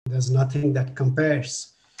There's nothing that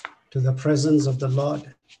compares to the presence of the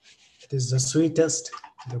Lord. It is the sweetest,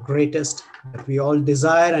 the greatest that we all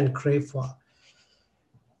desire and crave for.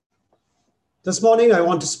 This morning, I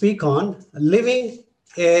want to speak on living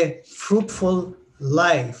a fruitful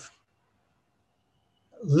life.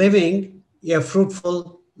 Living a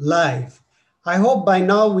fruitful life. I hope by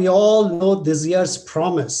now we all know this year's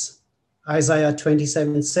promise. Isaiah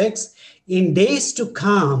 27:6. In days to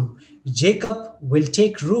come, Jacob will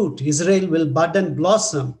take root, Israel will bud and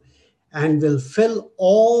blossom, and will fill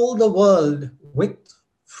all the world with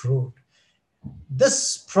fruit.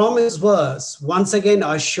 This promise verse once again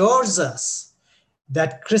assures us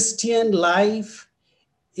that Christian life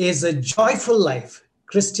is a joyful life.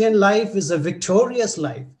 Christian life is a victorious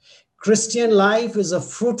life. Christian life is a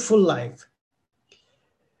fruitful life.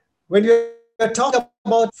 When we are talking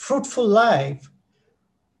about fruitful life,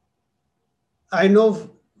 I know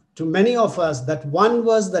to many of us that one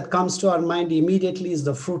verse that comes to our mind immediately is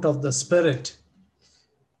the fruit of the Spirit,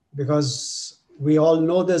 because we all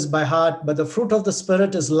know this by heart, but the fruit of the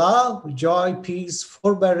Spirit is love, joy, peace,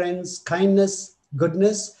 forbearance, kindness,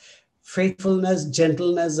 goodness, faithfulness,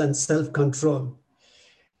 gentleness, and self-control.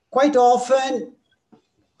 Quite often,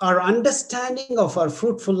 our understanding of our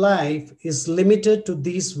fruitful life is limited to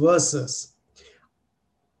these verses.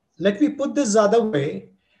 Let me put this other way.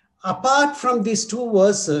 Apart from these two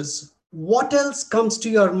verses, what else comes to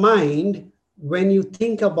your mind when you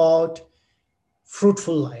think about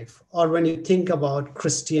fruitful life or when you think about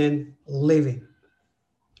Christian living?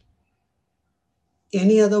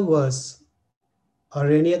 Any other verse or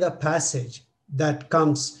any other passage that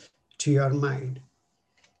comes to your mind?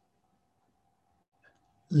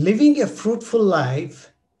 Living a fruitful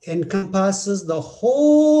life encompasses the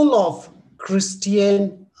whole of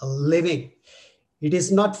Christian living. It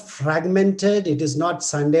is not fragmented. It is not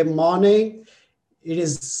Sunday morning. It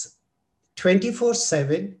is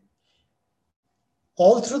 24/7,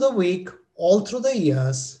 all through the week, all through the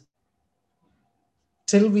years,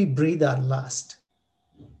 till we breathe our last.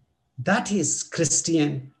 That is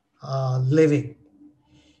Christian living.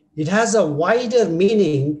 It has a wider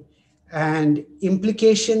meaning and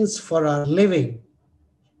implications for our living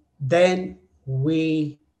than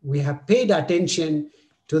we have paid attention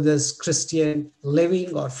to this Christian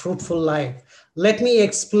living or fruitful life. Let me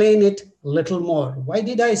explain it a little more. Why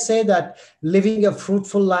did I say that living a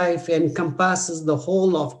fruitful life encompasses the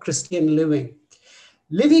whole of Christian living?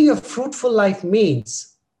 Living a fruitful life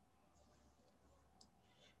means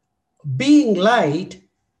being light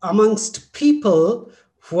amongst people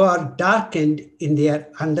who are darkened in their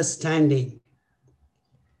understanding.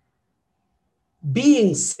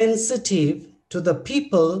 Being sensitive to the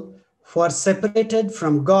people who are separated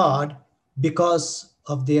from God because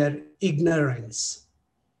of their ignorance.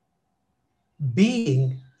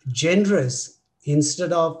 Being generous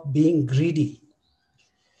instead of being greedy.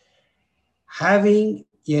 Having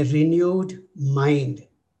a renewed mind.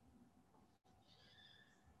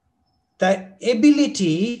 The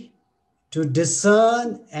ability to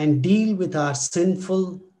discern and deal with our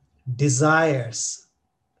sinful desires.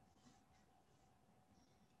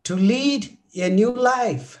 To lead a new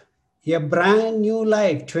life, a brand new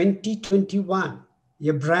life, 2021,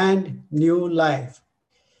 a brand new life.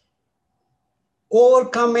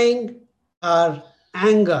 Overcoming our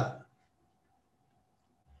anger,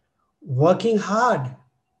 working hard,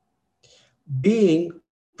 being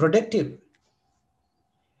productive,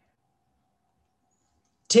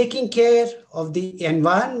 taking care of the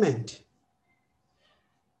environment.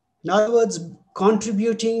 In other words,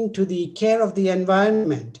 contributing to the care of the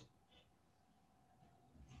environment,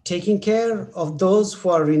 taking care of those who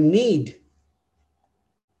are in need,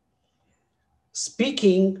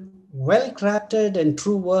 speaking well-crafted and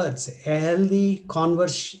true words, a healthy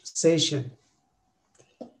conversation,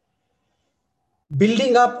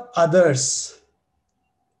 building up others,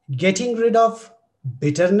 getting rid of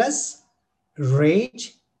bitterness,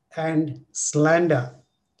 rage, and slander,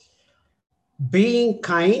 being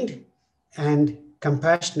kind and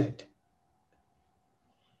compassionate,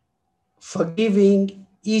 forgiving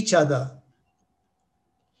each other,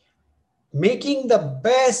 making the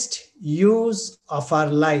best use of our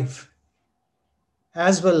life,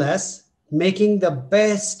 as well as making the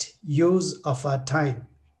best use of our time.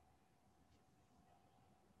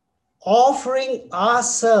 Offering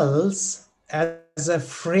ourselves as a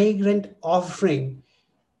fragrant offering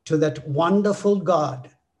to that wonderful God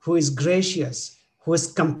who is gracious, who is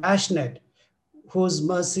compassionate, whose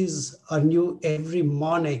mercies are new every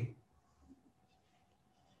morning.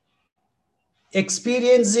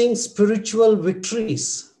 Experiencing spiritual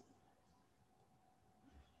victories,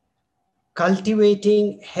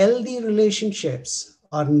 cultivating healthy relationships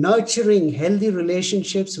or nurturing healthy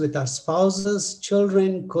relationships with our spouses,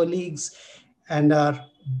 children, colleagues, and our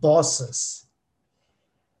bosses.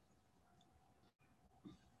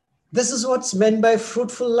 This is what's meant by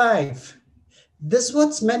fruitful life. This is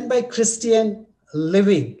what's meant by Christian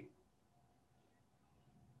living.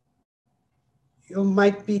 You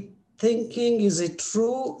might be thinking, is it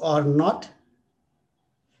true or not?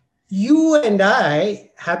 You and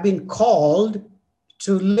I have been called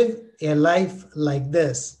to live a life like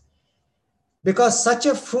this, because such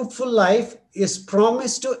a fruitful life is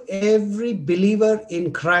promised to every believer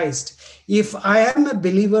in Christ. If I am a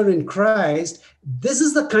believer in Christ, this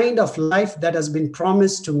is the kind of life that has been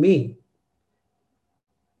promised to me.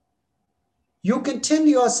 You can tell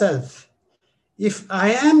yourself, if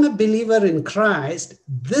I am a believer in Christ,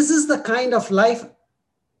 this is the kind of life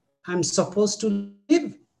I'm supposed to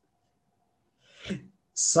live.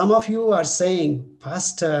 Some of you are saying,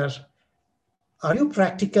 Pastor, are you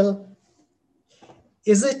practical?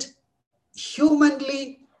 Is it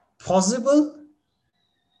humanly possible?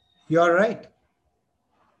 You're right.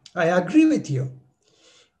 I agree with you.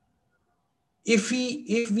 If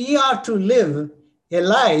we are to live a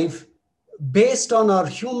life based on our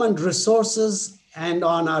human resources and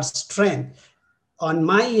on our strength, on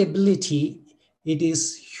my ability, it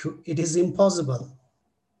is impossible.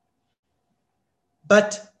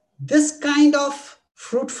 But this kind of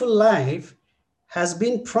fruitful life has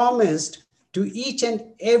been promised to each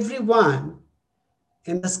and every one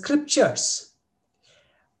in the scriptures.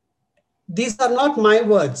 These are not my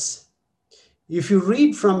words. If you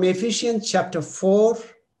read from Ephesians chapter 4,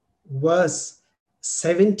 verse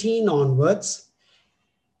 17 onwards,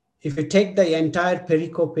 if you take the entire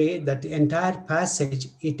pericope, that entire passage,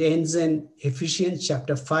 it ends in Ephesians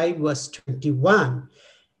chapter 5, verse 21.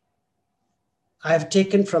 I have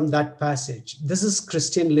taken from that passage. This is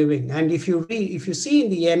Christian living. And if you see in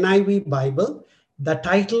the NIV Bible, the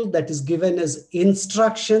title that is given is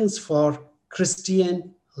Instructions for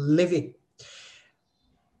Christian Living.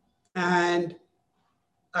 And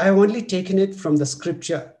I have only taken it from the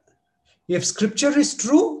scripture. If scripture is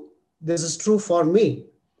true, this is true for me.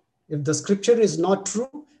 If the scripture is not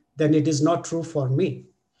true, then it is not true for me.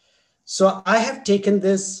 So I have taken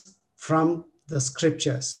this from the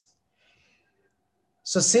scriptures.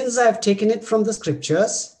 So since I have taken it from the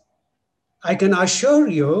scriptures, I can assure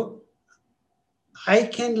you, I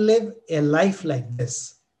can live a life like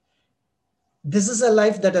this. This is a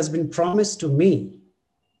life that has been promised to me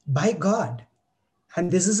by God. And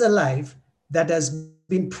this is a life that has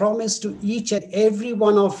been promised to each and every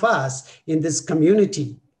one of us in this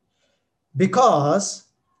community. Because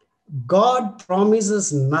God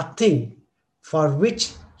promises nothing for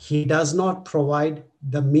which he does not provide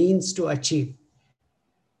the means to achieve.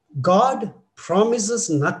 God promises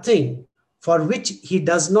nothing for which he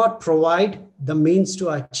does not provide the means to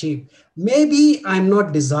achieve. Maybe I'm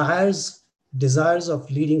not desirous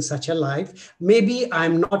of leading such a life. Maybe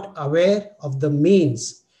I'm not aware of the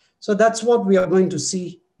means. So that's what we are going to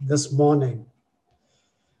see this morning.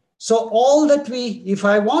 So if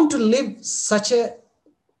I want to live such a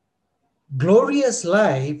glorious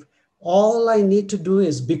life, all I need to do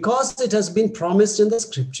is, because it has been promised in the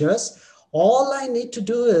scriptures, all I need to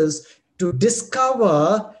do is to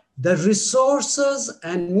discover the resources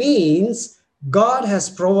and means God has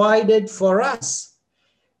provided for us.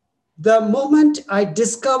 The moment I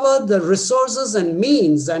discover the resources and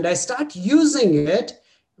means and I start using it,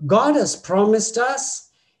 God has promised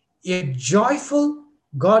us a joyful,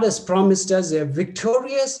 God has promised us a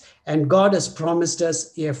victorious, and God has promised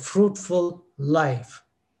us a fruitful life.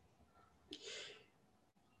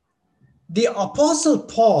 The Apostle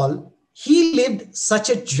Paul, he lived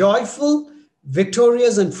such a joyful,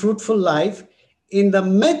 victorious, and fruitful life in the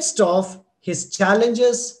midst of his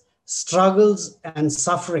challenges, struggles, and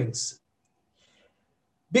sufferings.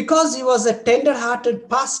 Because he was a tender-hearted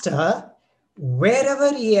pastor,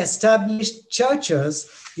 wherever he established churches,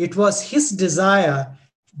 it was his desire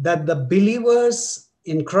that the believers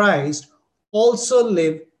in Christ also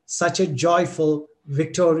live such a joyful,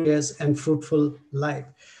 victorious, and fruitful life.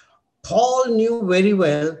 Paul knew very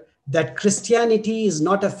well that Christianity is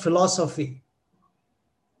not a philosophy.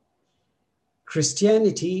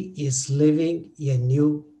 Christianity is living a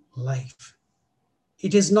new life.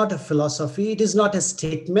 It is not a philosophy. It is not a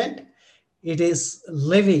statement. It is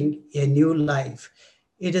living a new life.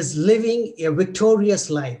 It is living a victorious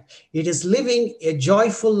life. It is living a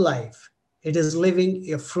joyful life. It is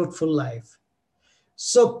living a fruitful life.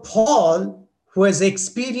 So Paul, who has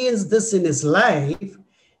experienced this in his life,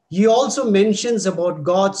 he also mentions about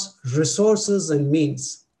God's resources and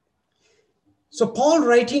means. So Paul,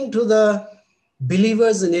 writing to the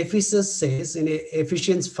believers in Ephesus, says in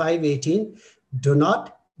Ephesians 5:18, do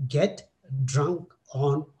not get drunk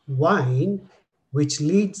on wine, which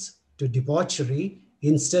leads to debauchery.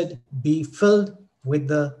 Instead, be filled with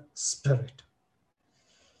the Spirit.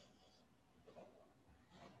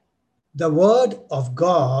 The Word of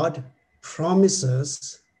God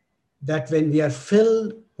promises that when we are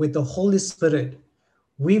filled with the Holy Spirit,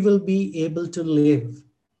 we will be able to live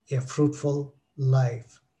a fruitful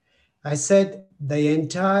life. I said the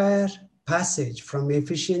entire passage from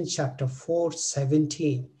Ephesians chapter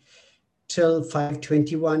 4:17 till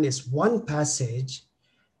 5:21 is one passage,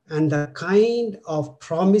 and the kind of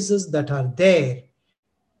promises that are there,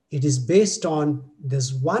 it is based on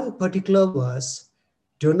this one particular verse: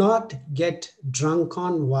 do not get drunk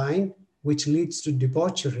on wine, which leads to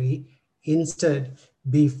debauchery. Instead,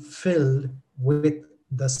 be filled with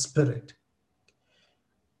the Spirit.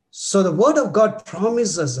 So the Word of God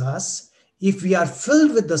promises us, if we are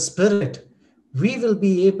filled with the Spirit, we will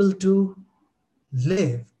be able to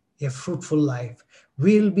live a fruitful life.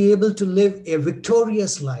 We will be able to live a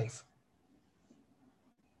victorious life.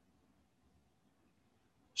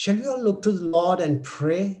 Shall we all look to the Lord and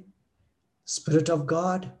pray? Spirit of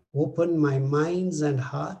God, open my minds and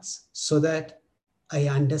hearts so that I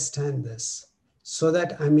understand this, so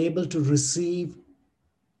that I'm able to receive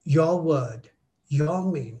your word, your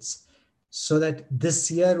means, so that this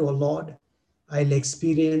year, oh Lord, I'll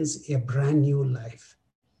experience a brand new life,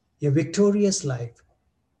 a victorious life,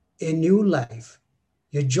 a new life,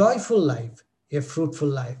 a joyful life, a fruitful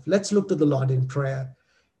life. Let's look to the Lord in prayer.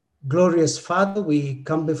 Glorious Father, we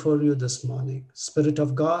come before you this morning. Spirit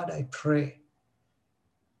of God, I pray,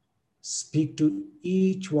 speak to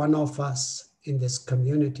each one of us in this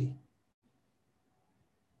community.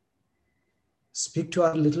 Speak to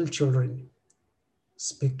our little children.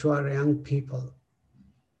 Speak to our young people.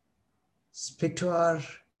 Speak to our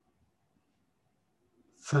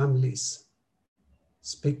families.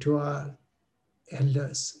 Speak to our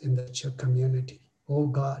elders in the church community. Oh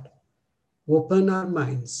God, open our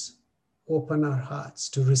minds, open our hearts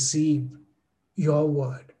to receive your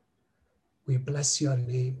word. We bless your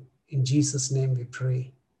name. In Jesus' name we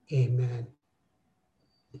pray. Amen.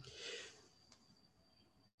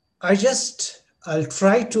 I'll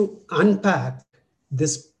try to unpack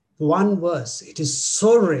this one verse. It is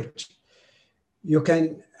so rich. You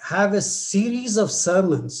can have a series of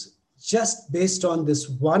sermons just based on this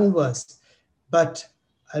one verse, but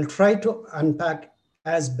I'll try to unpack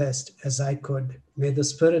as best as I could. May the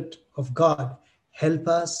Spirit of God help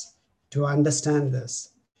us to understand this.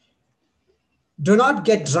 Do not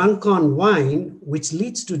get drunk on wine, which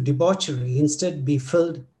leads to debauchery. Instead, be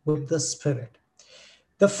filled with the Spirit.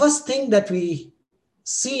 The first thing that we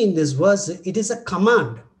see in this verse, it is a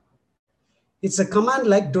command. It's a command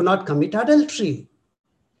like, do not commit adultery.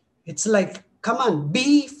 It's like, come on,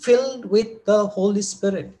 be filled with the Holy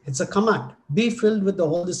Spirit. It's a command. Be filled with the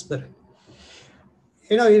Holy Spirit.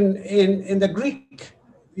 You know, in the Greek,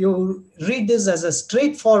 you read this as a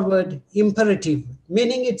straightforward imperative,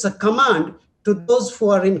 meaning it's a command to those who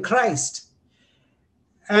are in Christ.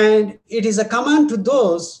 And it is a command to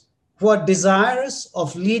those who are desirous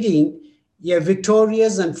of leading a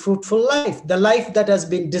victorious and fruitful life, the life that has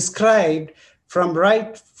been described from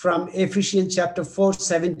Ephesians chapter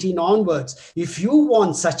 4:17 onwards. If you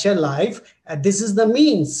want such a life, this is the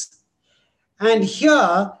means. And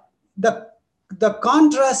here, the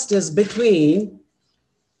contrast is between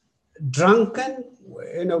drunken,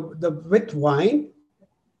 with wine,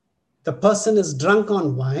 the person is drunk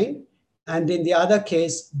on wine, and in the other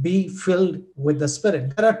case, be filled with the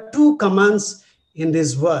Spirit. There are two commands in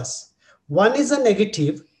this verse. One is a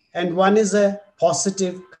negative and one is a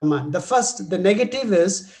positive command. The negative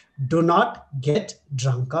is, do not get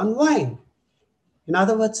drunk on wine. In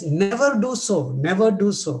other words, never do so, never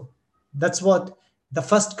do so. That's what the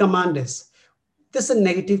first command is. This is a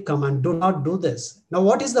negative command, do not do this. Now,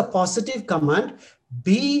 what is the positive command?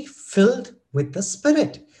 Be filled with the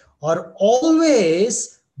Spirit, or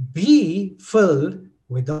always be filled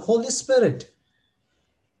with the Holy Spirit.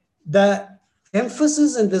 The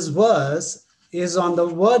emphasis in this verse is on the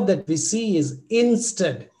word that we see is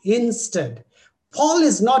instead. Instead. Paul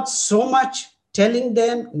is not so much telling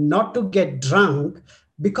them not to get drunk,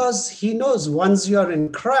 because he knows once you are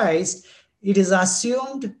in Christ, it is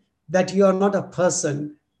assumed that you are not a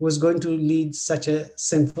person who is going to lead such a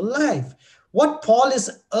sinful life. What Paul is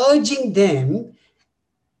urging them,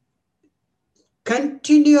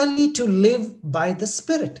 continually to live by the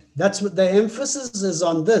Spirit. That's what the emphasis is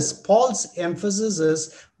on this. Paul's emphasis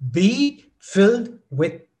is be filled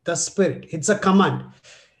with the Spirit. It's a command.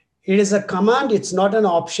 It is a command, it's not an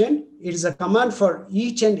option. It is a command for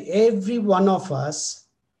each and every one of us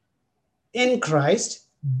in Christ.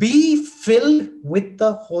 Be filled with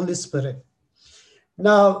the Holy Spirit.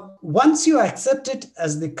 Now, once you accept it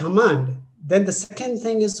as the command, then the second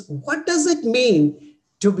thing is, what does it mean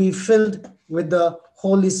to be filled with the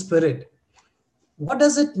Holy Spirit? What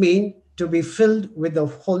does it mean to be filled with the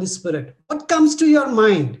Holy Spirit? What comes to your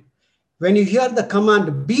mind when you hear the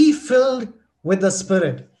command, be filled with the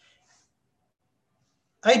Spirit?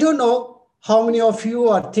 I don't know how many of you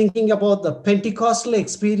are thinking about the Pentecostal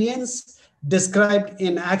experience described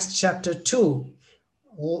in Acts chapter 2.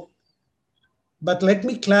 But let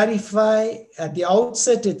me clarify at the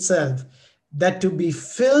outset itself that to be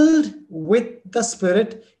filled with the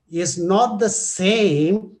Spirit is not the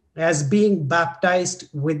same as being baptized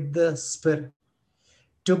with the Spirit.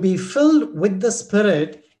 To be filled with the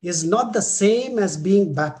Spirit is not the same as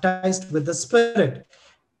being baptized with the Spirit.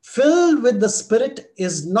 Filled with the Spirit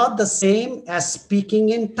is not the same as speaking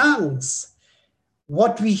in tongues.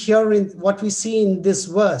 What we see in this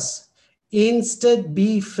verse, instead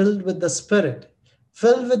be filled with the Spirit.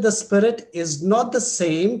 Filled with the Spirit is not the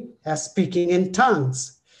same as speaking in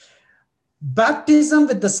tongues. Baptism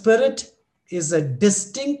with the Spirit is a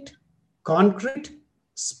distinct, concrete,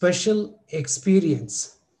 special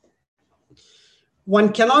experience.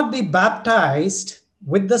 One cannot be baptized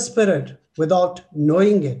with the Spirit without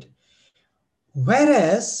knowing it.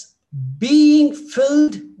 Whereas being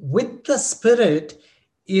filled with the Spirit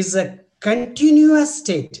is a continuous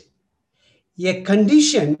state, a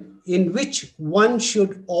condition in which one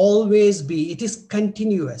should always be. It is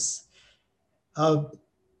continuous.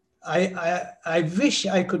 I wish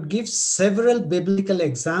I could give several biblical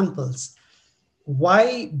examples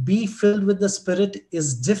why be filled with the Spirit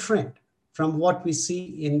is different from what we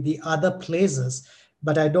see in the other places,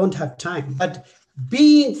 but I don't have time. But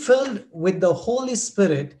being filled with the Holy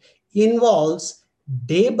Spirit involves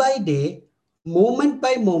day by day, moment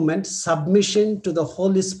by moment submission to the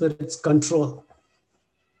Holy Spirit's control.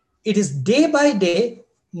 It is day by day,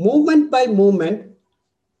 moment by moment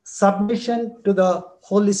submission to the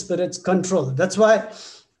Holy Spirit's control. That's why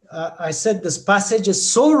I said this passage is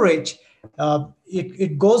so rich.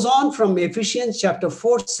 It goes on from Ephesians chapter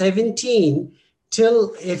 4:17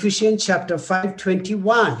 till Ephesians chapter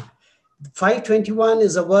 5:21. 5:21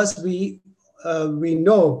 is a verse we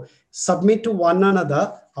know, submit to one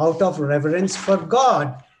another out of reverence for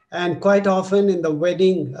God. And quite often in the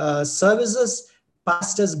wedding services,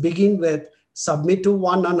 pastors begin with submit to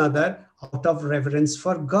one another out of reverence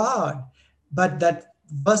for God. But that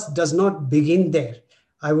verse does not begin there.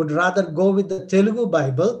 I would rather go with the Telugu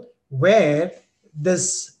Bible, where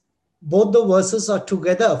this both the verses are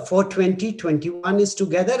together. 4:20, 21 is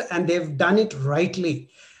together, and they've done it rightly.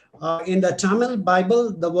 In the Tamil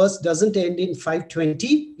Bible, the verse doesn't end in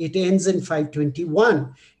 5:20, it ends in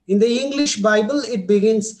 5:21. In the English Bible, it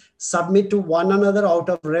begins submit to one another out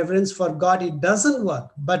of reverence for God. It doesn't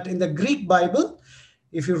work. But in the Greek Bible,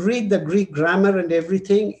 if you read the Greek grammar and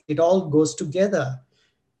everything, it all goes together.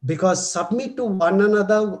 Because submit to one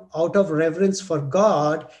another out of reverence for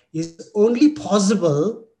God is only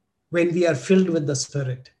possible when we are filled with the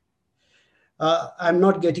Spirit. I'm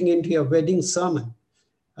not getting into a wedding sermon.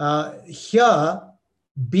 Here,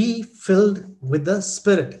 be filled with the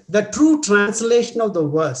Spirit. The true translation of the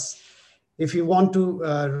verse, if you want to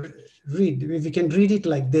read, if you can read it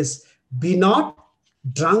like this: be not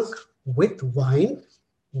drunk with wine,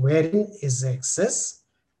 wherein is excess,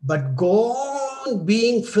 but go on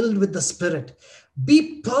being filled with the Spirit.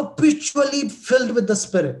 Be perpetually filled with the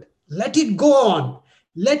Spirit. Let it go on.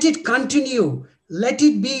 Let it continue. Let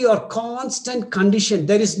it be your constant condition.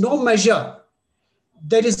 There is no measure.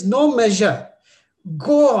 There is no measure.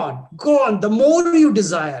 Go on, go on. The more you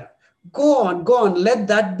desire, go on, go on. Let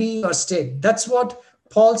that be your state. That's what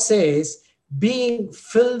Paul says. Being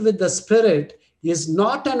filled with the Spirit is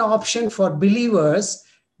not an option for believers,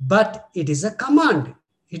 but it is a command.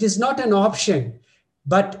 It is not an option,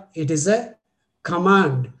 but it is a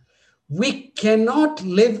command. We cannot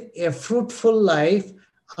live a fruitful life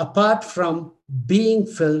apart from being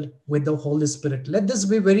filled with the Holy Spirit. Let this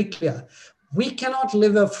be very clear. We cannot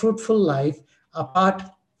live a fruitful life apart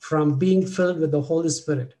from being filled with the Holy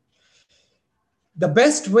Spirit. The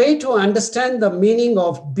best way to understand the meaning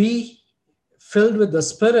of be filled with the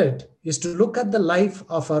Spirit is to look at the life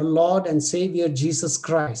of our Lord and Savior Jesus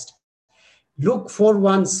Christ. Luke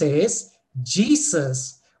 4:1 says,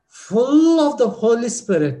 Jesus, full of the Holy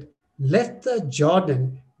Spirit, left the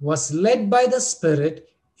Jordan, was led by the Spirit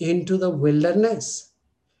into the wilderness.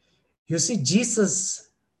 You see, Jesus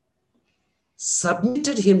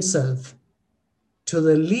submitted himself to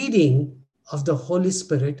the leading of the Holy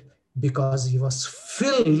Spirit because he was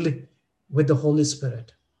filled with the Holy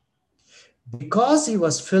Spirit. Because he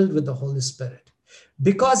was filled with the Holy Spirit.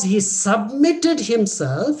 Because he submitted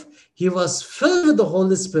himself, he was filled with the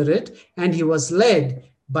Holy Spirit, and he was led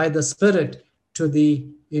by the Spirit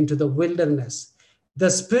into the wilderness. The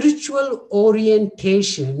spiritual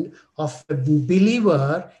orientation of a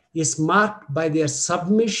believer is marked by their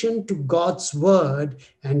submission to God's word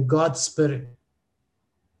and God's Spirit.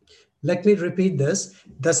 Let me repeat this.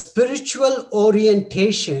 The spiritual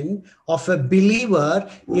orientation of a believer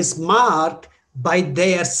is marked by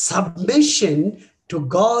their submission to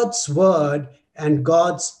God's word and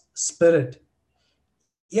God's Spirit.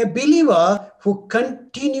 A believer who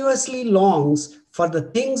continuously longs for the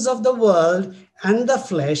things of the world and the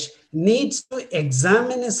flesh needs to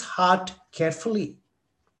examine his heart carefully.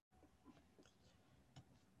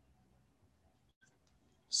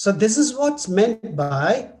 So this is what's meant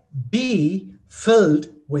by be filled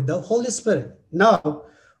with the Holy Spirit. Now,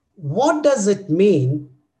 what does it mean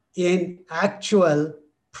in actual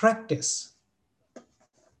practice?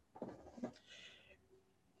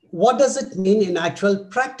 What does it mean in actual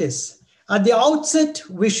practice? At the outset,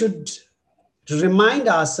 we should remind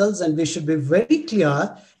ourselves and we should be very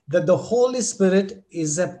clear that the Holy Spirit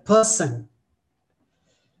is a person.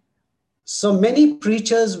 So many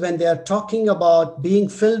preachers, when they are talking about being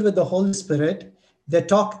filled with the Holy Spirit, they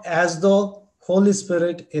talk as though Holy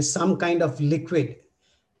Spirit is some kind of liquid.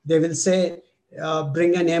 They will say,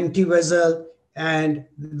 bring an empty vessel and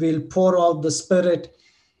we'll pour out the Spirit.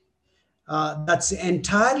 That's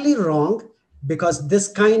entirely wrong, because this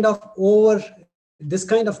kind of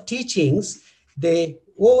teachings, they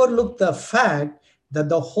overlook the fact that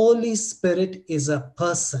the Holy Spirit is a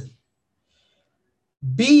person.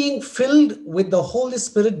 Being filled with the Holy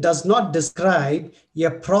Spirit does not describe a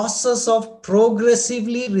process of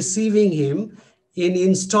progressively receiving Him in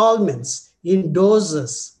installments, in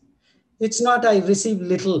doses. It's not I receive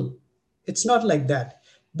little. It's not like that.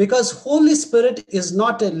 Because Holy Spirit is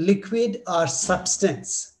not a liquid or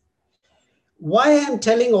substance. Why I am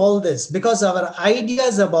telling all this? Because our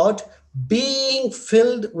ideas about being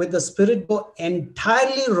filled with the Spirit go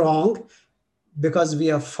entirely wrong, because we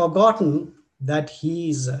have forgotten that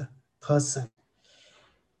He is a person.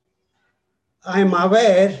 I'm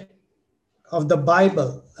aware of the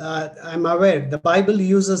Bible. I'm aware the Bible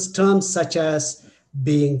uses terms such as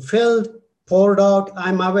being filled, poured out.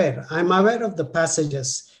 I'm aware of the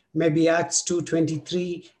passages. Maybe Acts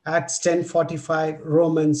 2:23, Acts 10:45,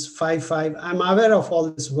 Romans 5:5. I'm aware of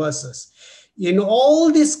all these verses. In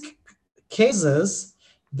all these cases,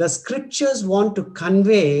 the scriptures want to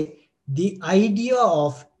convey the idea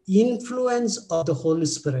of influence of the Holy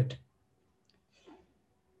Spirit.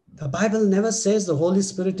 The Bible never says the Holy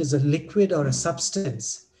Spirit is a liquid or a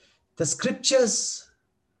substance. The scriptures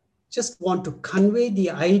just want to convey the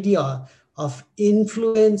idea of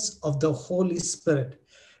influence of the Holy Spirit.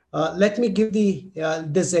 Let me give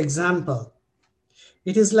this example.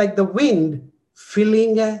 It is like the wind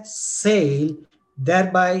filling a sail,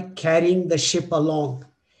 thereby carrying the ship along.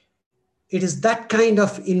 It is that kind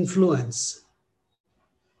of influence.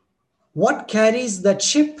 What carries that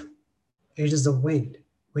ship? It is the wind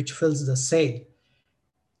which fills the sail.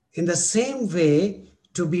 In the same way,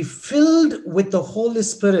 to be filled with the Holy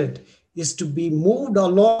Spirit is to be moved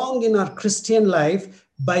along in our Christian life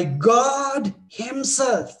by God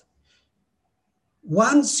Himself.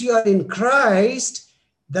 Once you are in Christ,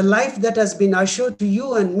 the life that has been assured to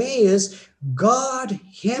you and me is God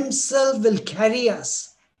Himself will carry us.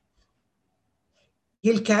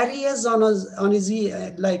 He'll carry us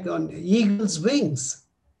on eagle's wings.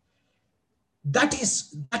 That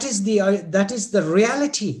is the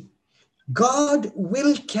reality. God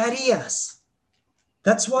will carry us.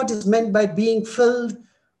 That's what is meant by being filled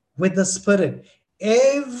with the Spirit.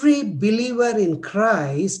 Every believer in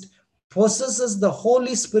Christ possesses the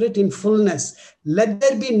Holy Spirit in fullness. Let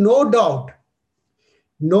there be no doubt.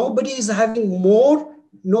 Nobody is having more,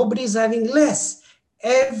 nobody is having less.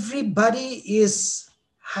 Everybody is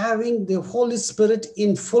having the Holy Spirit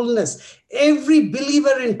in fullness. Every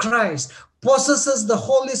believer in Christ possesses the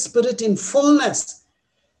Holy Spirit in fullness.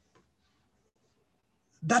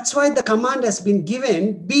 That's why the command has been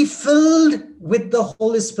given, be filled with the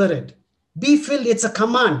Holy Spirit. Be filled, it's a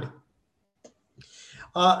command.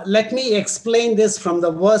 Let me explain this from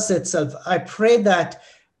the verse itself. I pray that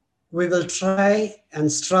we will try and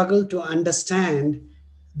struggle to understand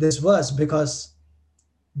this verse, because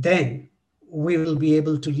then we will be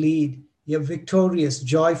able to lead a victorious,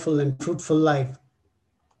 joyful, and fruitful life.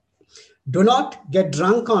 Do not get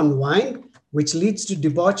drunk on wine, which leads to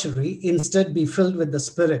debauchery. Instead, be filled with the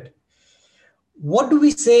Spirit. What do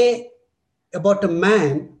we say about a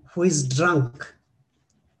man who is drunk?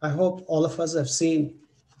 I hope all of us have seen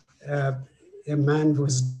uh, a man who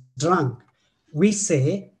is drunk. We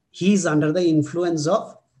say he's under the influence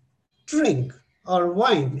of drink or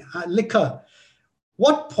wine, liquor.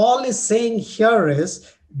 What Paul is saying here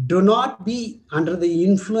is do not be under the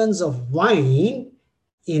influence of wine,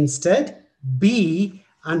 instead, be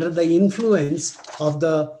under the influence of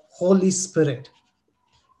the Holy Spirit.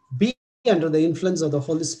 Be under the influence of the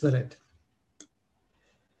Holy Spirit.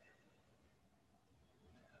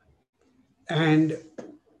 And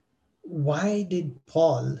why did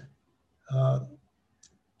Paul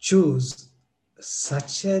choose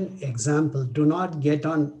such an example? Do not get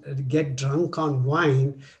drunk on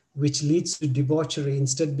wine, which leads to debauchery.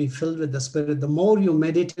 Instead, be filled with the Spirit. The more you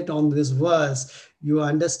meditate on this verse, you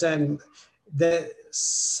understand the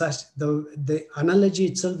analogy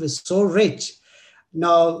itself is so rich.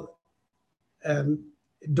 Now, um,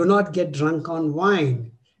 do not get drunk on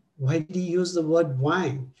wine. Why did he use the word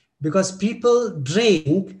wine? Because people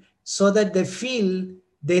drink so that they feel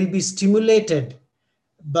they'll be stimulated.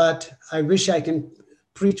 But I wish I can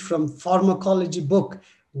preach from pharmacology book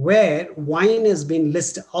where wine has been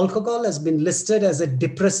listed, alcohol has been listed as a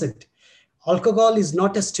depressant. Alcohol is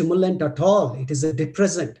not a stimulant at all. It is a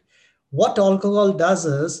depressant. What alcohol does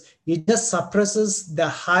is it just suppresses the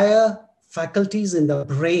higher faculties in the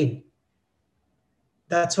brain.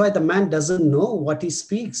 That's why the man doesn't know what he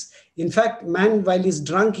speaks. In fact, man, while he's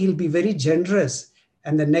drunk, he'll be very generous.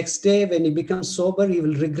 And the next day, when he becomes sober, he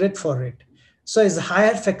will regret for it. So his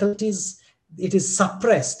higher faculties, it is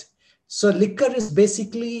suppressed. So liquor is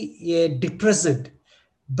basically a depressant.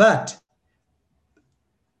 But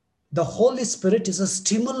the Holy Spirit is a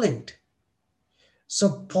stimulant.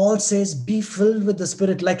 So Paul says, be filled with the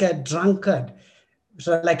Spirit like a drunkard,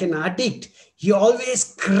 like an addict. He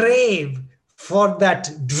always crave for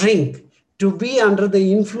that drink. To be under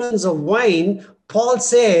the influence of wine, Paul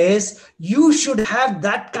says, you should have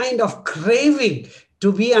that kind of craving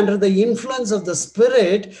to be under the influence of the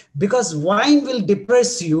Spirit, because wine will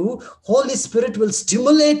depress you, Holy Spirit will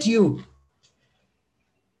stimulate you.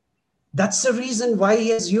 That's the reason why he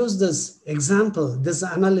has used this example, this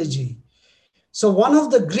analogy. So one of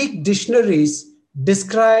the Greek dictionaries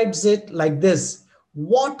describes it like this: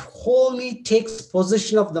 what wholly takes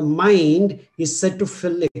possession of the mind is said to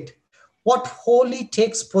fill it. What wholly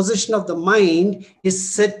takes possession of the mind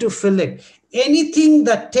is said to fill it. Anything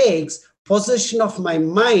that takes possession of my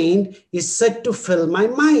mind is said to fill my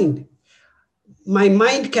mind. My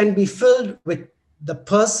mind can be filled with the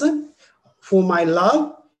person whom I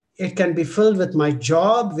love. It can be filled with my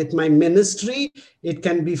job, with my ministry. It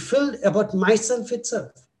can be filled about myself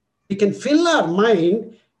itself. We can fill our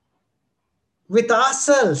mind with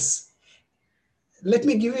ourselves. Let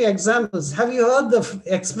me give you examples. Have you heard the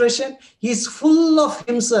expression, he's full of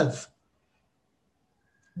himself?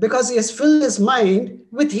 Because he has filled his mind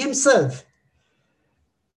with himself.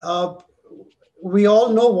 We all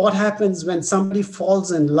know what happens when somebody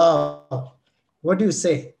falls in love. What do you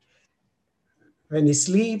say? When he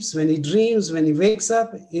sleeps, when he dreams, when he wakes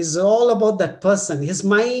up, is all about that person. His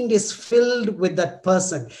mind is filled with that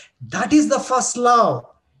person. That is the first love.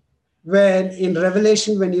 When in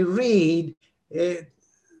Revelation, when you read,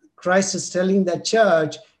 Christ is telling the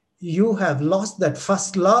church, you have lost that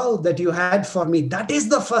first love that you had for me. That is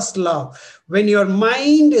the first love. When your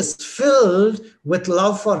mind is filled with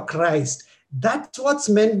love for Christ, that's what's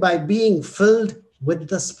meant by being filled with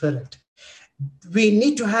the Spirit. We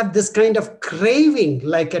need to have this kind of craving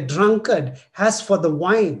like a drunkard has for the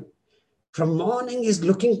wine. From morning, he's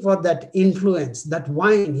looking for that influence, that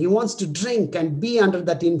wine. He wants to drink and be under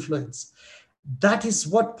that influence. That is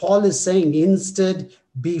what Paul is saying. Instead,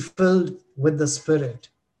 be filled with the Spirit.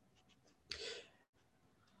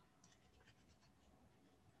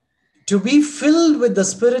 To be filled with the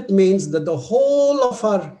Spirit means that the whole of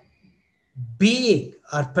our being,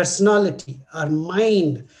 our personality, our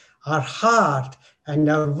mind, our heart, and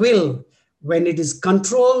our will, when it is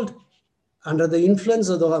controlled under the influence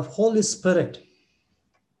of the Holy Spirit,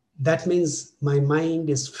 that means my mind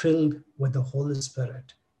is filled with the Holy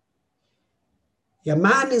Spirit. A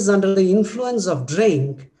man is under the influence of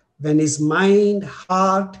drink when his mind,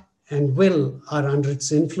 heart, and will are under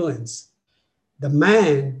its influence. The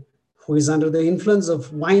man who is under the influence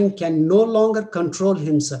of wine can no longer control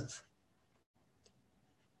himself.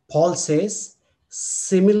 Paul says,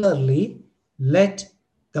 similarly, let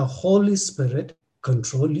the Holy Spirit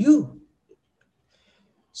control you.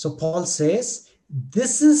 So Paul says,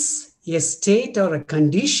 this is a state or a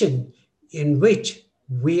condition in which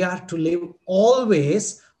We are to live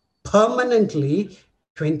always, permanently,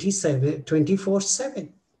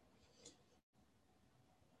 24/7.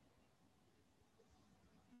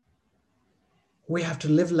 We have to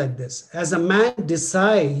live like this. As a man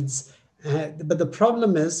decides, but the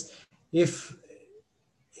problem is, if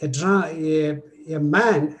a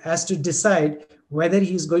man has to decide whether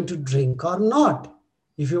he's going to drink or not.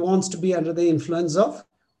 If he wants to be under the influence of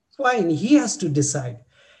wine, he has to decide.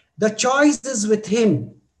 The choice is with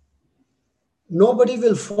him. Nobody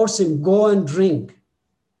will force him, go and drink.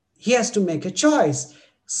 He has to make a choice.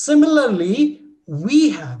 Similarly, we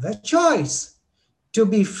have a choice to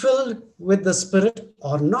be filled with the Spirit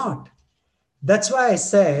or not. That's why I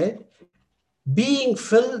said being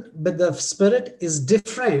filled with the Spirit is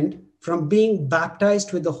different from being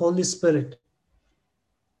baptized with the Holy Spirit.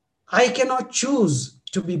 I cannot choose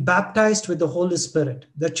to be baptized with the Holy Spirit.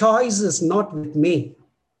 The choice is not with me.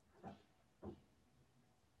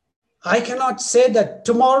 I cannot say that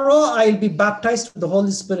tomorrow I'll be baptized with the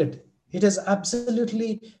Holy Spirit. It is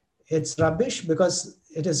absolutely, it's rubbish, because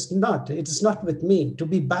it is not with me. To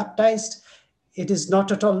be baptized, it is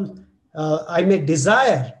not at all, I may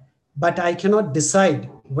desire, but I cannot decide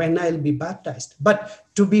when I'll be baptized. But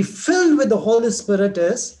to be filled with the Holy Spirit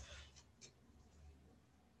is,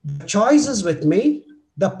 the choice is with me,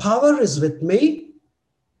 the power is with me,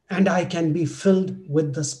 and I can be filled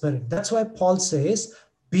with the Spirit. That's why Paul says,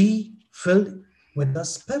 be filled with the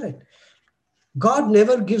Spirit. God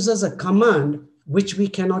never gives us a command which we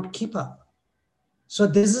cannot keep up. So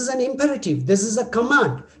this is an imperative. This is a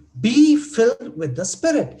command. Be filled with the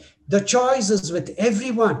Spirit. The choice is with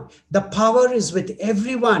everyone. The power is with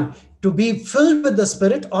everyone to be filled with the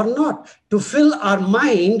Spirit or not, to fill our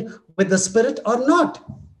mind with the Spirit or not,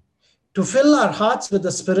 to fill our hearts with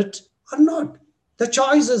the Spirit or not. The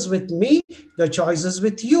choice is with me. The choice is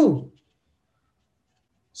with you.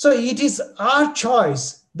 So it is our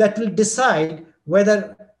choice that will decide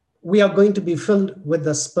whether we are going to be filled with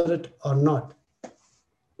the Spirit or not.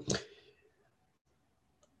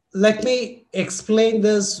 Let me explain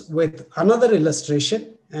this with another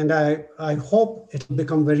illustration, and I hope it will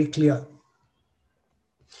become very clear.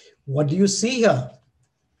 What do you see here?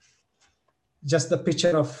 Just the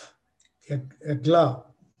picture of a glove.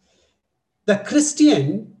 The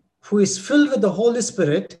Christian who is filled with the Holy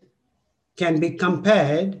Spirit can be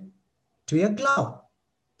compared to a glove.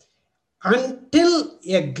 Until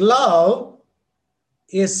a glove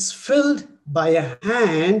is filled by a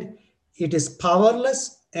hand, it is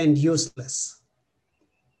powerless and useless.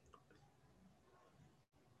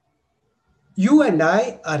 You and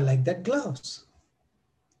I are like that gloves.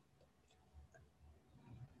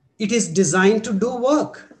 It is designed to do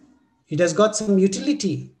work. It has got some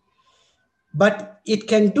utility, but it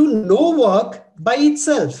can do no work by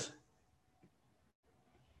itself.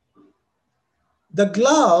 The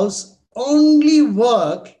glove's only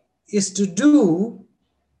work is to do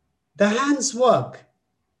the hand's work.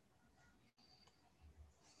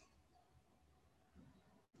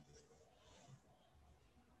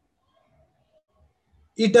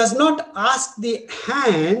 It does not ask the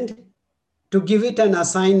hand to give it an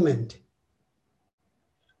assignment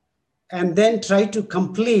and then try to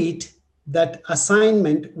complete that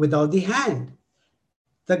assignment without the hand.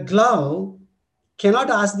 The glove cannot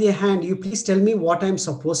ask the hand, you please tell me what I'm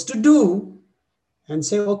supposed to do, and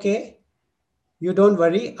say, okay, you don't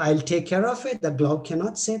worry, I'll take care of it. The glove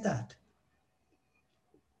cannot say that.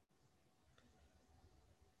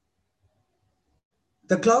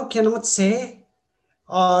 The glove cannot say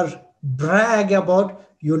or brag about,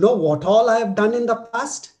 you know what all I have done in the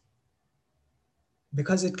past,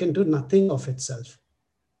 because it can do nothing of itself.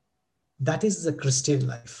 That is the Christian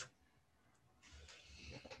life.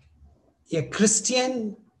 A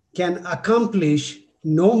Christian can accomplish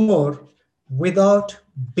no more without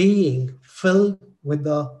being filled with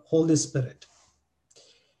the Holy Spirit.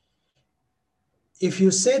 If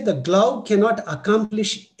you say the glove cannot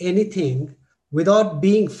accomplish anything without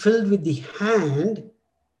being filled with the hand,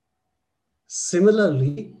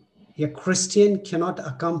 similarly, a Christian cannot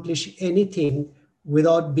accomplish anything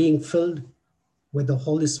without being filled with the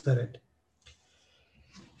Holy Spirit.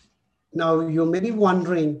 Now, you may be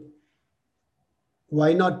wondering,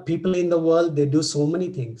 why not? People in the world, they do so many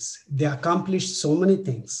things. They accomplish so many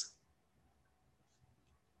things.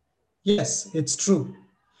 Yes, it's true.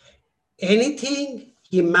 Anything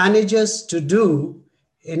he manages to do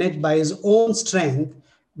in it by his own strength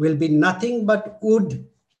will be nothing but wood,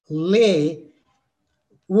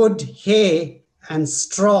 hay, and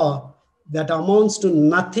straw that amounts to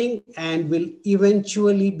nothing and will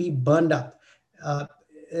eventually be burned up.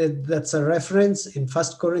 That's a reference in 1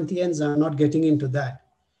 Corinthians. I'm not getting into that.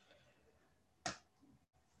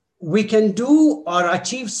 We can do or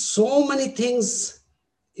achieve so many things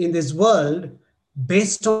in this world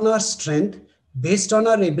based on our strength, based on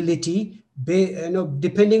our ability,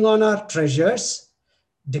 depending on our treasures,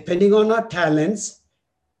 depending on our talents,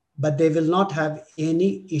 but they will not have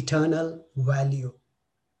any eternal value.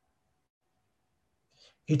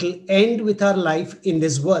 It will end with our life in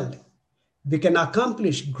this world. We can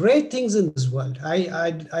accomplish great things in this world.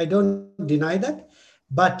 I don't deny that,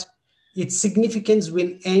 but its significance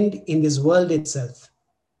will end in this world itself.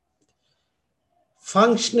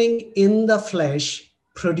 Functioning in the flesh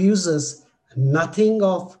produces nothing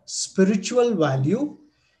of spiritual value,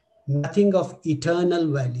 nothing of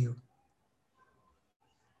eternal value.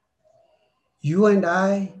 You and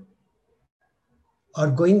I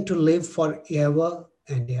are going to live forever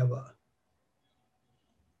and ever.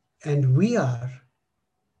 And we have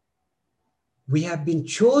been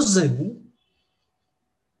chosen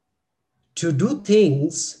to do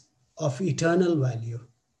things of eternal value.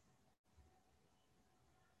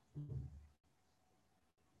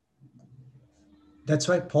 That's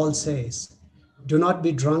why Paul says, do not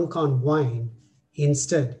be drunk on wine.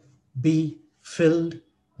 Instead, be filled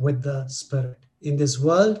with the Spirit. In this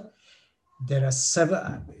world, there are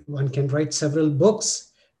several, one can write several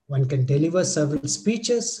books, one can deliver several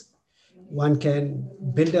speeches, one can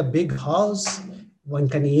build a big house, one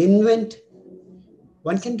can invent,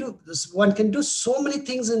 one can do so many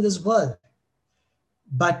things in this world.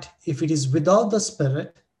 But if it is without the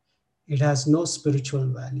Spirit, it has no spiritual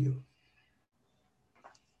value.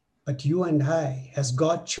 But you and I, as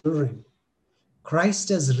God's children, Christ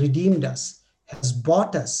has redeemed us, has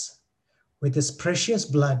bought us with his precious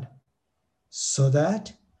blood so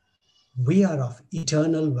that we are of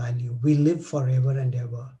eternal value. We live forever and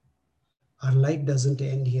ever. Our life doesn't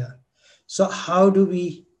end here. So how do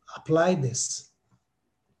we apply this?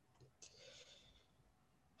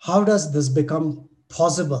 How does this become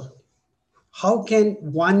possible? How can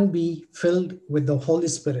one be filled with the Holy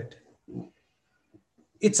Spirit?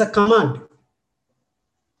 It's a command.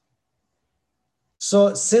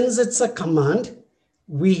 So since it's a command,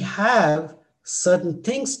 we have certain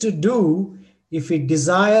things to do if we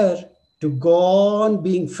desire to go on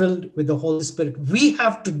being filled with the Holy Spirit. We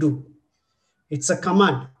have to do. It's a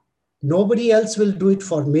command. Nobody else will do it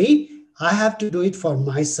for me. I have to do it for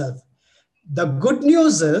myself. The good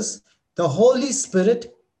news is the Holy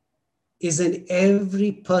Spirit is in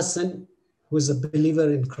every person who is a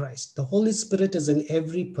believer in Christ. The Holy Spirit is in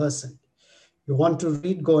every person. You want to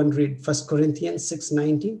read, go and read 1 Corinthians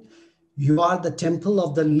 6:19. You are the temple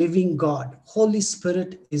of the living God. Holy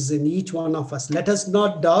Spirit is in each one of us. Let us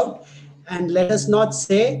not doubt and let us not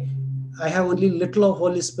say, I have only little of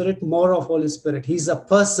Holy Spirit, more of Holy Spirit. He's a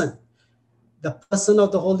person. The person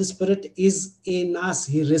of the Holy Spirit is in us.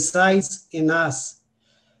 He resides in us.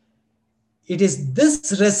 It is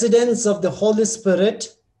this residence of the Holy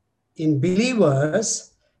Spirit in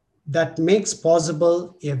believers that makes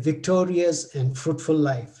possible a victorious and fruitful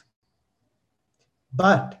life.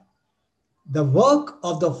 But the work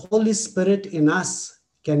of the Holy Spirit in us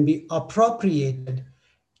can be appropriated,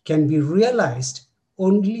 can be realized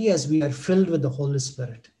only as we are filled with the Holy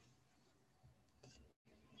Spirit.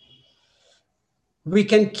 We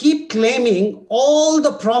can keep claiming all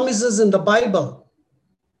the promises in the Bible,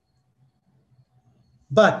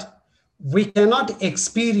 but we cannot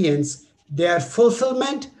experience their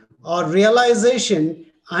fulfillment or realization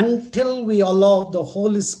until we allow the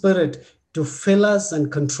Holy Spirit to fill us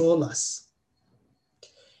and control us.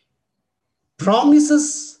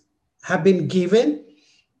 Promises have been given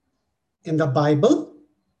in the Bible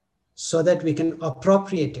so that we can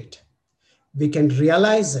appropriate it, we can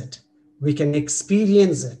realize it, we can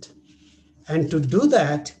experience it. And to do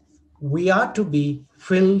that, we are to be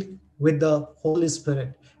filled with the Holy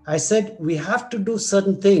Spirit. I said we have to do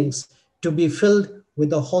certain things to be filled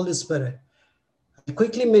with the Holy Spirit. I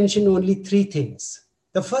quickly mention only 3 things.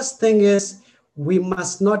 The first thing is we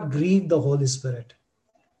must not grieve the Holy Spirit.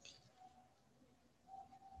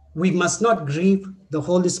 We must not grieve the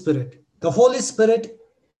Holy Spirit. The Holy Spirit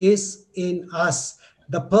is in us.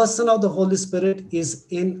 The person of the Holy Spirit is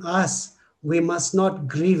in us. We must not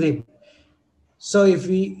grieve him. So if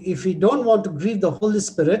we don't want to grieve the Holy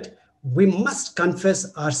Spirit, we must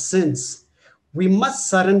confess our sins. We must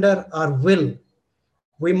surrender our will.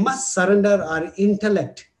 We must surrender our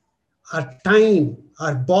intellect, our time,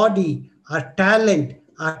 our body, our talent,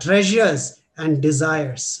 our treasures and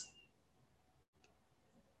desires.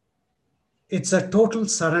 It's a total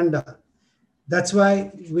surrender. That's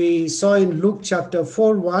why we saw in Luke chapter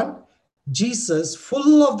 4:1, Jesus,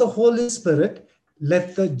 full of the Holy Spirit,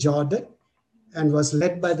 left the Jordan and was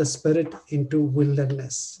led by the Spirit into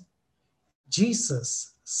wilderness.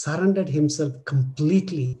 Jesus surrendered himself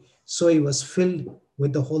completely, so he was filled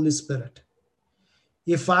with the Holy Spirit.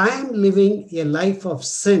 If I am living a life of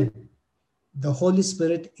sin, the Holy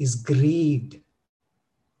Spirit is grieved.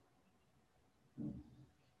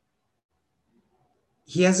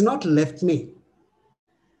 He has not left me.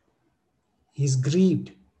 He is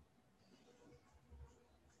grieved.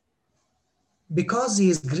 Because he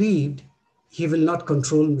is grieved, he will not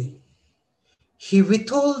control me. He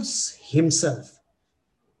withholds himself.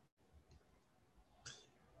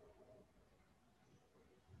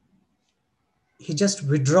 He just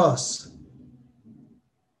withdraws.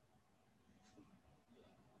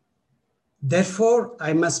 Therefore,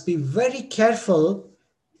 I must be very careful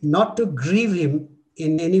not to grieve him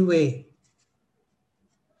in any way.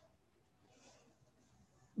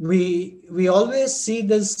 We always see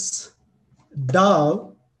this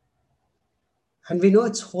dove and we know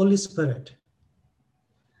it's Holy Spirit.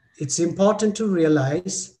 It's important to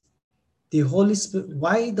realize the Holy Spirit,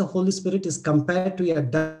 why the Holy Spirit is compared to a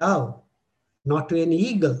dove, not to an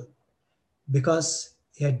eagle, because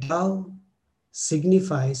a dove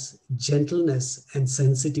signifies gentleness and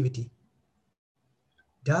sensitivity.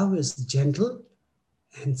 Dove is gentle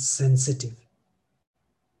and sensitive.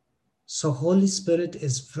 So Holy Spirit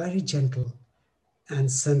is very gentle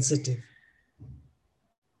and sensitive.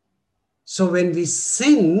 So when we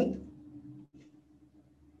sin,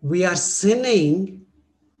 we are sinning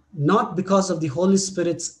not because of the Holy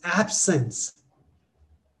Spirit's absence,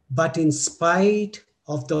 but in spite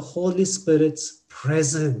of the Holy Spirit's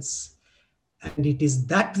presence. And it is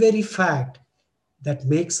that very fact that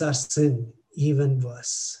makes our sin even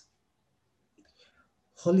worse.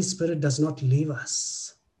 Holy Spirit does not leave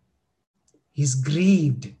us. He's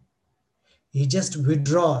grieved. He just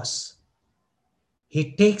withdraws.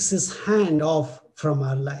 He takes his hand off from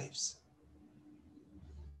our lives.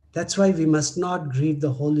 That's why we must not grieve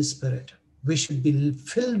the Holy Spirit. We should be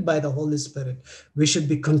filled by the Holy Spirit. We should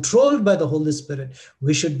be controlled by the Holy Spirit.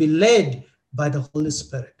 We should be led by the Holy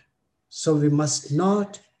Spirit. So we must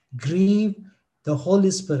not grieve the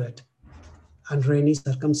Holy Spirit under any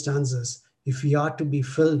circumstances if we are to be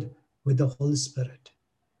filled with the Holy Spirit.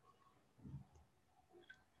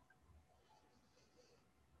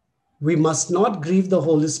 We must not grieve the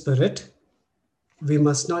Holy Spirit. We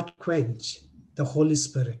must not quench the Holy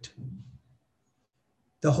Spirit.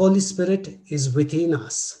 The Holy Spirit is within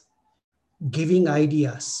us, giving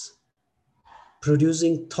ideas,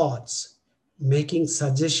 producing thoughts, making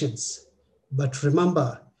suggestions. But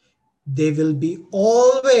remember, they will be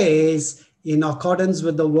always in accordance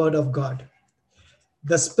with the Word of God.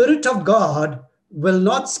 The Spirit of God will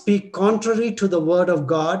not speak contrary to the Word of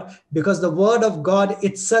God, because the Word of God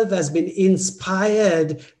itself has been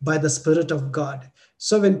inspired by the Spirit of God.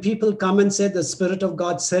 So when people come and say the Spirit of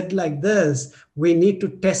God said like this, we need to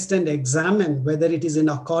test and examine whether it is in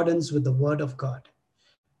accordance with the Word of God.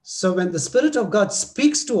 So when the Spirit of God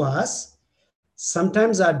speaks to us,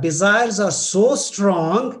 sometimes our desires are so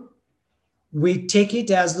strong, we take it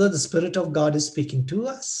as though the Spirit of God is speaking to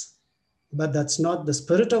us. But that's not the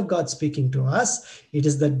Spirit of God speaking to us. It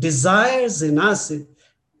is the desires in us,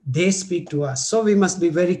 they speak to us. So we must be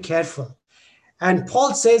very careful. And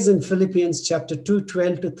Paul says in Philippians chapter 2,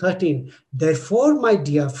 12 to 13, therefore, my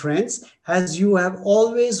dear friends, as you have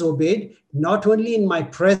always obeyed, not only in my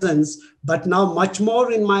presence, but now much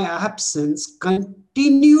more in my absence,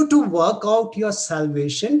 continue to work out your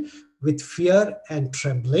salvation with fear and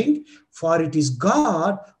trembling, for it is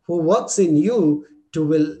God who works in you to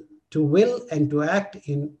will and to act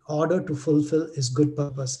in order to fulfill his good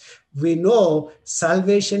purpose. We know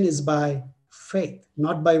salvation is by faith,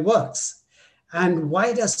 not by works. And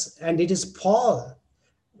it is Paul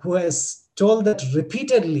who has told that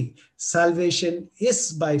repeatedly, salvation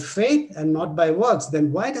is by faith and not by works.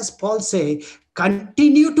 Then why does Paul say,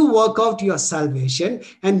 continue to work out your salvation?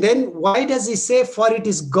 And then why does he say, for it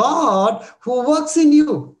is God who works in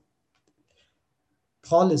you?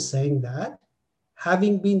 Paul is saying that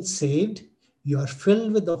having been saved, you are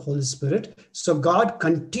filled with the Holy Spirit. So God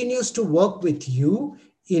continues to work with you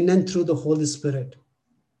in and through the Holy Spirit.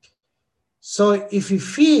 So if you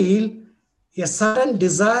feel a sudden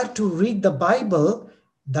desire to read the Bible,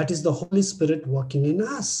 that is the Holy Spirit working in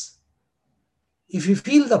us. If you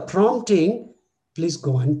feel the prompting, please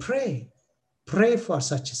go and pray. Pray for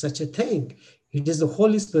such a thing. It is the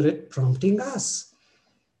Holy Spirit prompting us.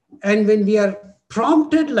 And when we are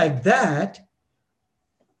prompted like that,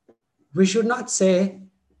 we should not say,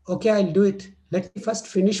 okay, I'll do it. Let me first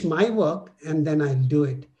finish my work and then I'll do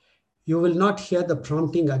it. You will not hear the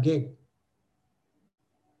prompting again.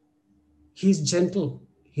 He's gentle.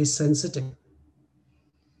 He's sensitive.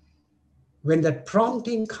 When that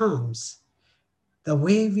prompting comes, the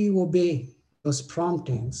way we obey those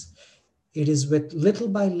promptings, it is with little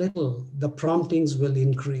by little, the promptings will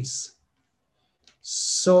increase.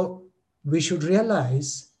 So we should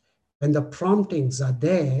realize when the promptings are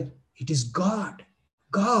there, it is God.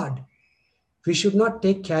 God. We should not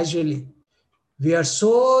take casually. We are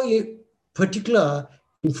so particular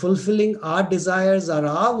in fulfilling our desires or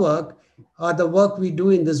our work or the work we do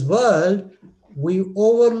in this world, we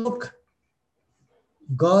overlook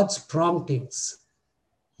God's promptings.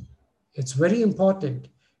 It's very important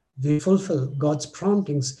we fulfill God's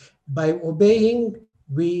promptings. By obeying,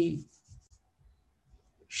 we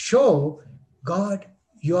show God,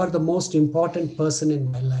 you are the most important person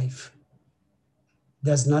in my life.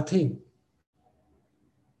 There's nothing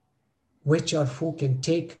which or who can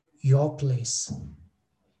take your place.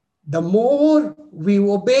 The more we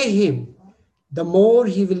obey him, the more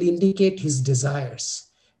he will indicate his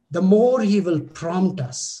desires, the more he will prompt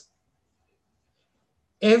us.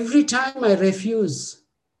 Every time I refuse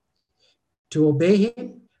to obey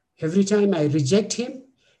him, every time I reject him,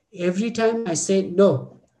 every time I say,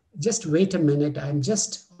 no, just wait a minute, I'll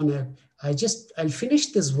finish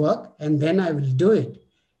this work and then I will do it.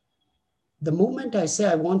 The moment I say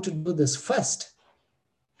I want to do this first,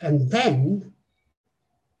 and then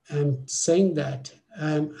I'm saying that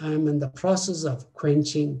I'm in the process of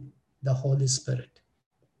quenching the Holy Spirit.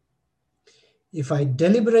 If I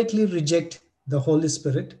deliberately reject the Holy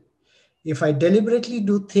Spirit, if I deliberately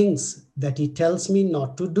do things that he tells me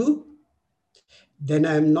not to do, then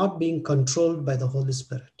I am not being controlled by the Holy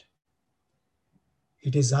Spirit.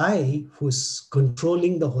 It is I who's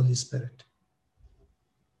controlling the Holy Spirit.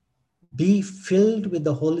 Be filled with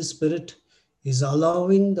the Holy Spirit is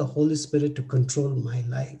allowing the Holy Spirit to control my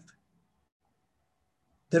life.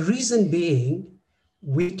 The reason being,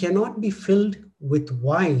 we cannot be filled with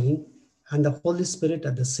wine and the Holy Spirit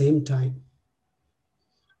at the same time.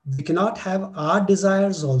 We cannot have our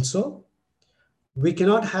desires also. We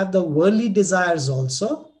cannot have the worldly desires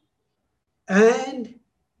also and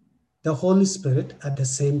the Holy Spirit at the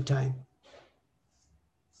same time.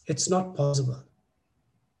 It's not possible.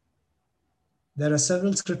 There are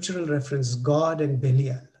several scriptural references, God and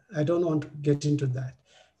Belial. I don't want to get into that.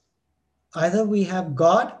 Either we have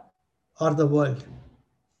God or the world.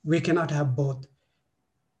 We cannot have both.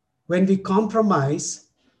 When we compromise,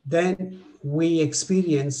 then we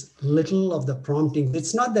experience little of the prompting.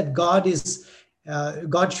 It's not that God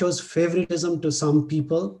shows favoritism to some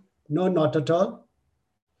people. No, not at all.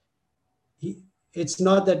 It's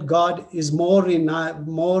not that God is more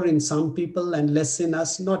in some people and less in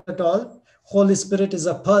us. Not at all. Holy Spirit is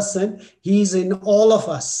a person. He is in all of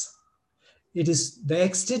us. It is the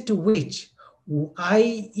extent to which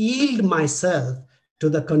I yield myself to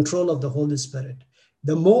the control of the Holy Spirit.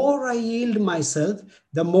 The more I yield myself,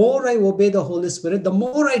 the more I obey the Holy Spirit, the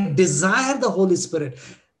more I desire the Holy Spirit.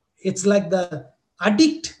 It's like the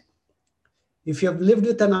addict. If you have lived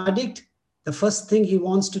with an addict, the first thing he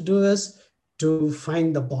wants to do is to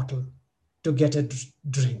find the bottle, to get a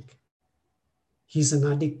drink. He's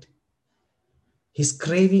an addict. His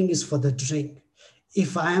craving is for the drink.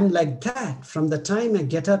 If I am like that, from the time I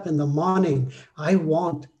get up in the morning, I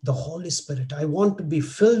want the Holy Spirit. I want to be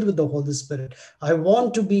filled with the Holy Spirit. I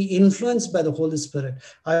want to be influenced by the Holy Spirit.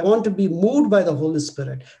 I want to be moved by the Holy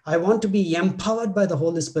Spirit. I want to be empowered by the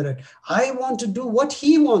Holy Spirit. I want to do what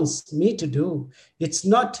he wants me to do. It's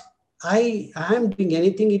not I am doing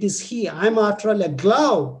anything. It is he. I'm after all a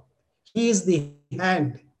glove. He is the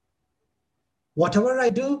hand. Whatever I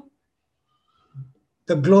do,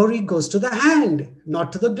 the glory goes to the hand,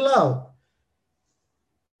 not to the glove.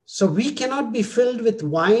 So we cannot be filled with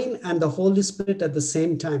wine and the Holy Spirit at the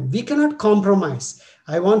same time. We cannot compromise.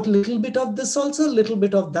 I want a little bit of this also, a little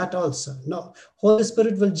bit of that also. No, Holy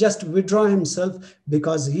Spirit will just withdraw himself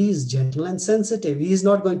because he is gentle and sensitive. He is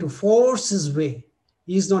not going to force his way.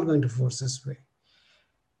 He is not going to force his way.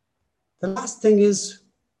 The last thing is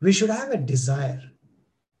we should have a desire.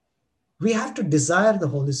 We have to desire the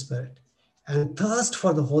Holy Spirit and thirst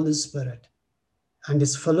for the Holy Spirit and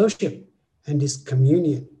his fellowship and his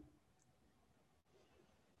communion.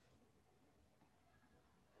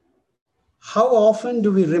 How often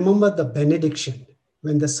do we remember the benediction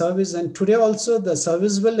when the service, and today also the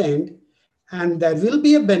service will end and there will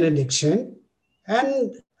be a benediction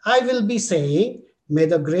and I will be saying, may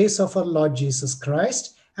the grace of our Lord Jesus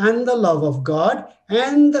Christ and the love of God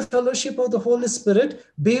and the fellowship of the Holy Spirit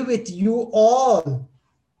be with you all.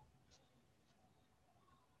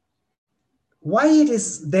 Why it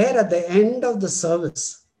is there at the end of the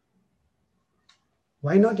service?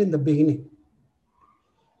 Why not in the beginning?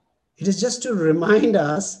 It is just to remind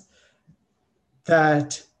us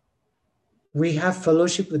that we have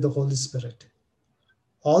fellowship with the Holy Spirit.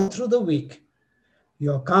 All through the week,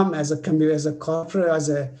 you come as a corporate, as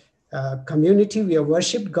a community, we have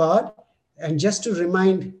worshipped God. And just to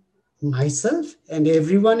remind myself and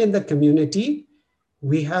everyone in the community,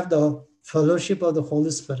 we have the fellowship of the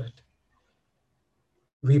Holy Spirit.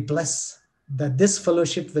 We bless that this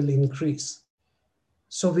fellowship will increase.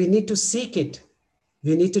 So we need to seek it.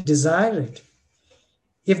 We need to desire it.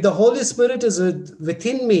 If the Holy Spirit is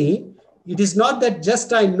within me, it is not that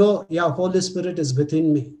just I know, yeah, Holy Spirit is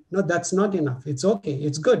within me. No, that's not enough. It's okay.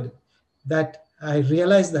 It's good that I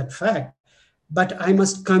realize that fact, but I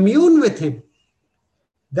must commune with him.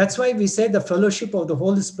 That's why we say the fellowship of the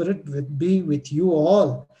Holy Spirit will be with you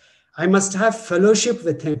all. I must have fellowship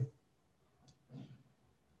with him.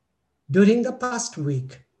 During the past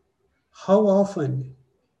week, how often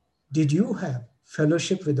did you have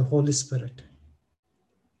fellowship with the Holy Spirit?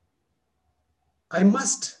 I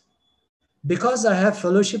must, because I have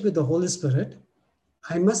fellowship with the Holy Spirit,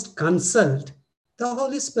 I must consult the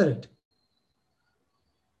Holy Spirit.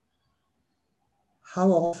 How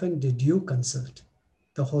often did you consult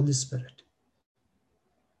the Holy Spirit?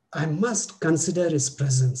 I must consider his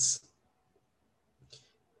presence.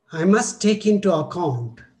 I must take into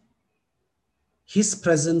account his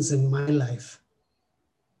presence in my life.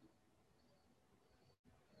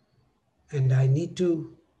 And I need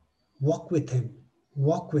to walk with him,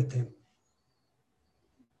 walk with him.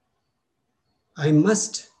 I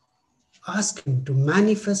must ask him to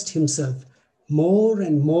manifest himself more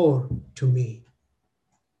and more to me.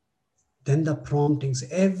 Then the promptings,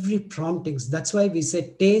 every promptings. That's why we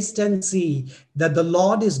say, taste and see that the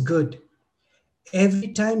Lord is good. Every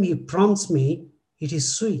time he prompts me, it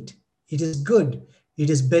is sweet, it is good, it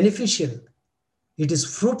is beneficial, it is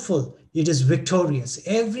fruitful, it is victorious.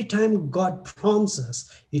 Every time God prompts us,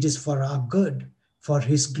 it is for our good, for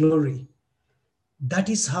his glory. That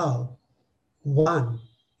is how one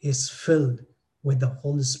is filled with the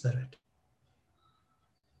Holy Spirit.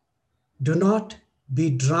 Do not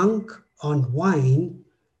be drunk on wine,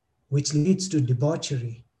 which leads to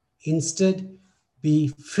debauchery. Instead, be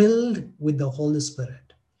filled with the Holy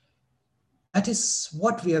Spirit. That is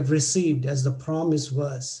what we have received as the promise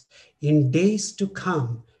verse. In days to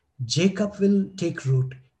come, Jacob will take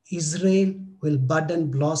root, Israel will bud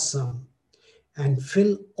and blossom, and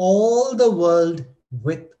fill all the world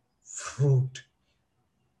with fruit.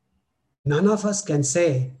 None of us can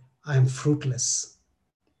say, I am fruitless.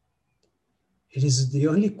 It is the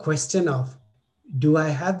only question of, do I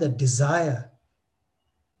have the desire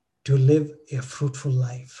to live a fruitful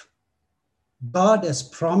life? God has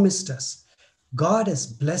promised us. God has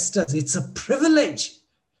blessed us. It's a privilege.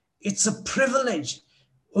 It's a privilege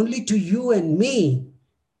only to you and me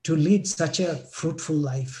to lead such a fruitful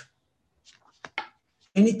life.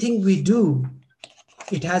 Anything we do,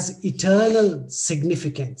 it has eternal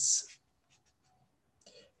significance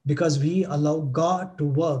because we allow God to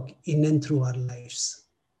work in and through our lives.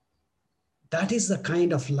 That is the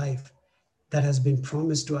kind of life that has been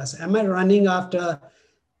promised to us. Am I running after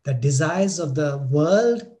the desires of the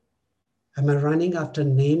world? Am I running after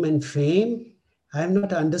name and fame? I have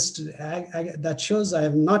not understood. That shows I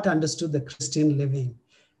have not understood the Christian living.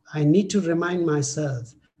 I need to remind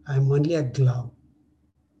myself I'm only a glove.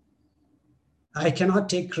 I cannot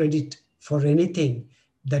take credit for anything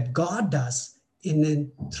that God does in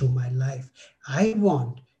and through my life. I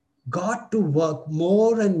want God to work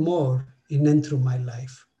more and more in and through my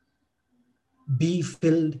life. Be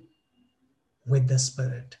filled with the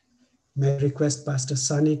Spirit. May I request Pastor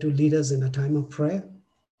Sunny to lead us in a time of prayer?